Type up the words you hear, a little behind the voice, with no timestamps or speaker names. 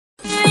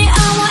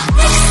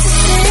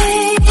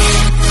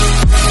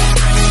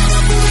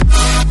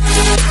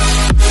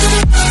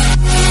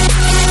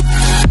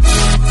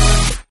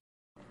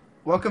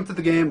Welcome to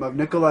the game of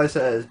Nikolai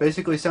Says.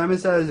 Basically, Simon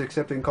Says,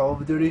 except in Call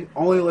of Duty.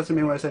 Only listen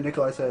to me when I say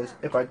Nikolai Says.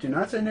 If I do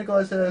not say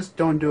Nikolai Says,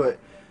 don't do it.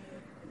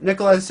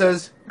 Nikolai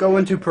Says, go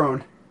into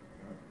prone.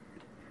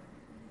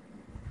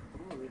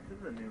 Ooh, this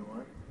is a new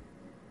one.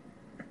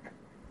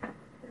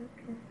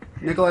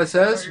 Nikolai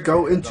Says,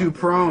 go into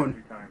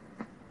prone.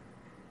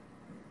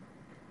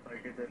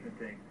 Like a different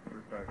thing.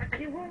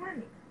 It won't let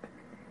me.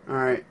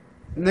 Alright.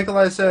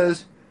 Nikolai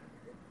Says,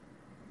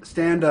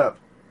 stand up.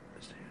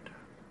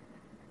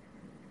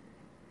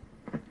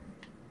 Okay,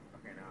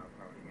 now I'll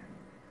probably again.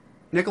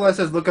 Nikolai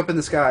Says, look up in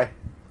the sky.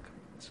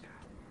 Still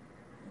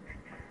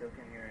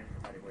can't hear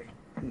anybody. Wait.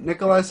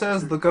 Nikolai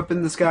Says, look up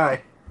in the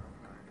sky.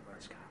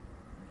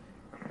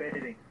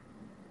 Fading.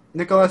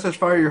 Nikolai Says,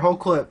 fire your whole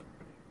clip.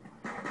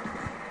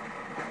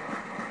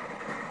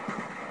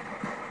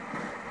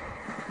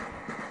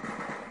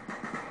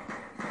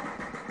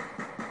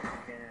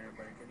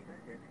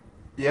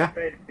 Yeah?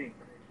 Fading.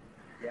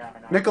 Yeah,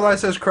 now. Nikolai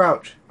Says,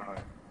 crouch.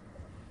 Alright.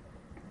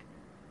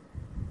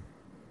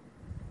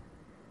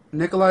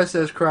 Nikolai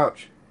Says,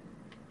 crouch.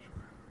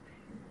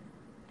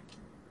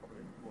 Oh,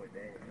 this boy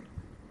Dave.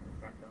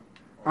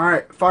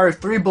 Alright, fire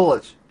 3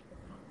 bullets.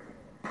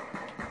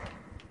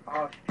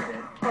 Oh, shit. You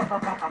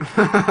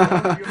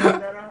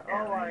heard that?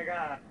 Oh my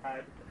god.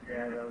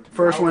 Yeah, that was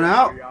First one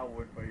out? I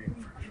would for you.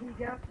 He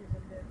got you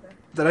in there.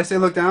 Did I say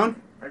look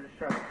down? I just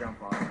tried to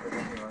jump off, but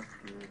then you lost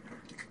you.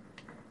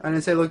 I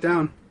didn't say look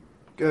down.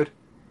 Good.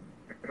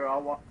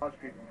 I'll watch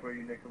people for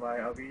you, Nikolai.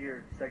 I'll be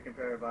your second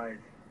pair of eyes.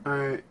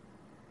 Alright.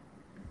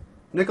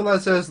 Nikolai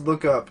Says,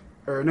 look up.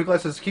 Or Nikolai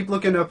Says, keep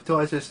looking up until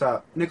I say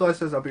stop. Nikolai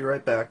Says, I'll be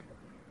right back.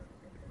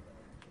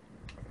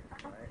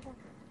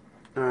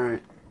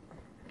 Alright.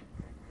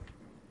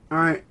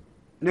 Alright.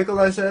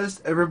 Nikolai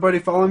Says, everybody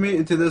follow me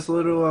into this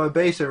little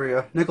base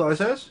area. Nikolai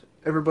Says,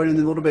 everybody in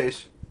the little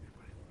base.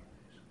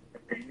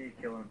 You need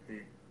to kill him,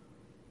 see.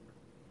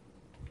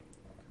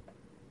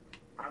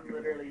 I'm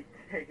literally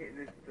taking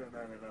this to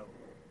another level.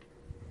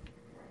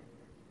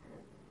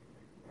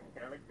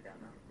 Can I look down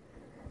now?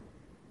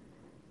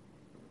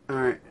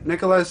 Alright.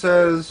 Nikolai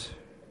Says,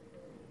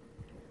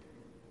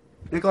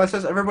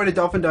 everybody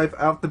dolphin dive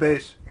out the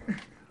base.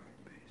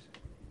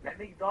 Let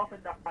me dolphin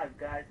dive,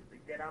 guys.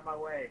 Get out of my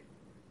way.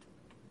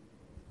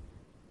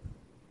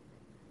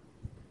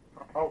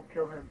 Oh,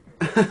 kill him.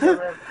 Kill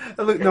him.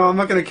 Look, no, I'm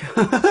not gonna kill.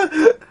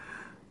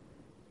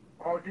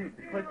 Oh, dude,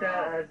 put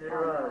that as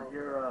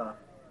your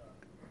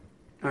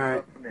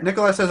Alright.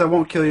 Nikolai Says, I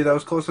won't kill you. That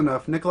was close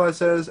enough. Nikolai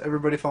Says,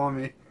 everybody follow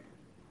me.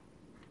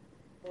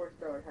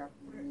 4-star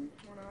happening.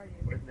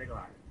 Where's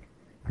Nikolai?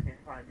 I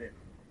can't find it.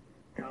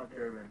 Cal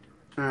German.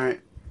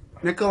 Alright.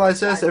 Nikolai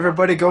Says,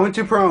 everybody go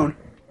into prone.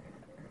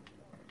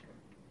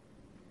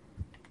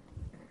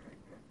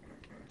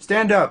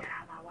 Stand up. Get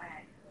out of my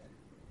way.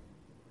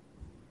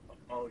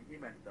 Oh, he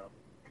messed up.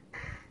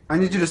 I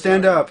need you to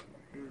stand up.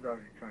 He was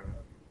already trying to.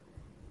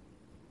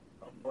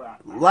 Oh, boy.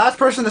 Last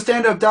person to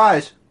stand up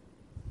dies.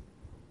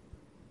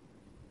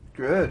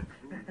 Good.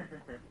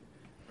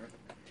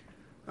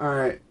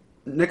 Alright.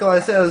 Nikolai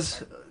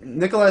Says,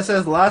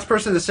 the last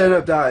person to stand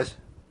up dies.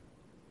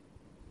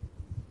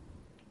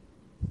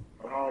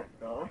 Oh,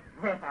 no.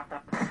 I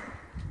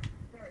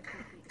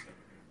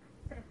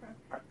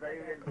thought you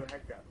were going to do a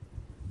headshot.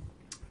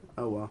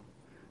 Oh well.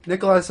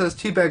 Nikolai Says,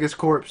 teabag his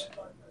corpse.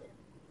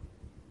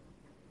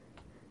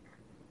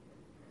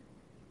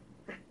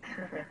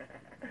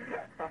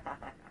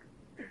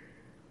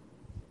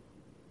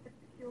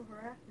 Sexual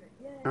harassment.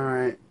 Yay.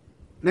 Alright.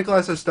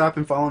 Nikolai Says, stop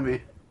and follow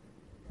me.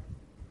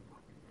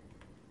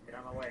 Get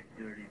out of my way,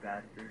 dirty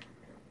bastard.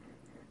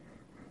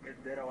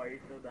 Espero, why you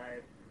still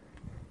dive?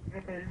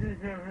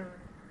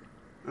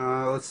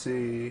 Let's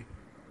see.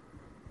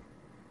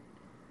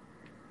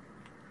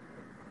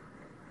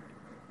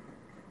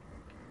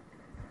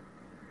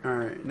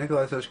 Alright,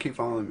 Nikolai Says, keep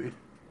following me.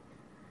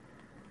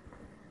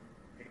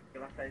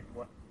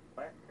 What?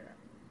 What?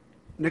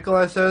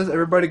 Nikolai Says,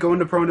 everybody go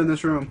into prone in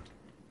this room.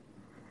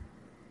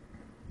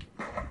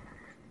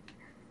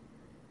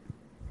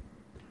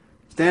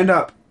 Stand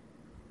up.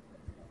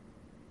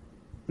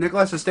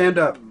 Nikolai Says, stand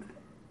up.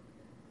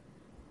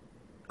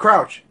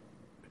 Crouch.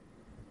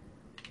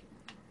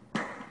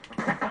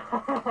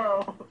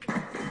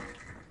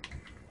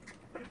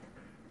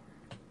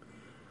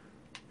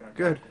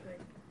 Good.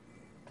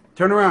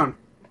 Turn around.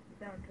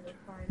 Down to the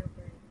final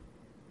brain.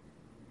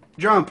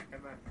 Jump. I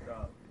messed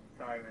up.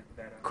 Sorry, I messed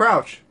that up.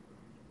 Crouch.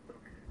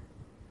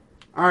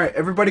 Alright,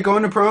 everybody go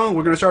into prone.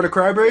 We're going to start a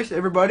crab race.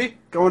 Everybody,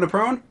 go into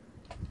prone.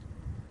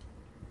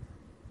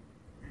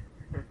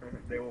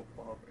 They will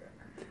fall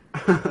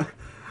for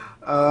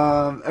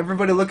that.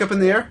 Everybody look up in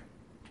the air.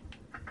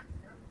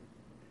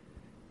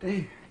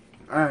 Dang.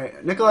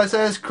 Alright, Nikolai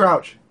Says,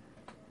 crouch.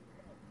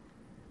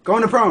 Go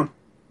into prone.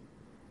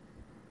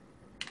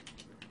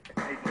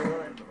 Hey,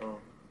 Jordan.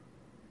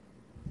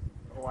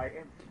 Oh, I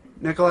am.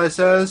 Nikolai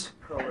Says,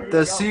 the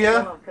Yo,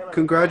 Sia, kill him.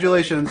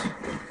 congratulations.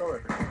 Kill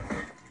him.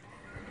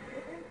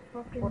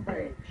 Fucking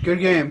bitch. Good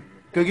game.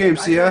 Good game,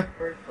 Sia.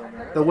 First one,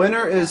 man. The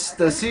winner is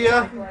the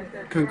Sia.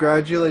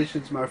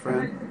 Congratulations, my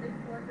friend.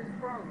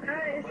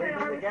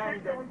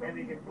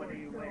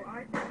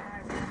 I think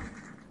I will.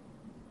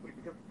 We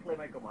can play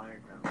Michael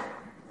Myers now.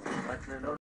 That's no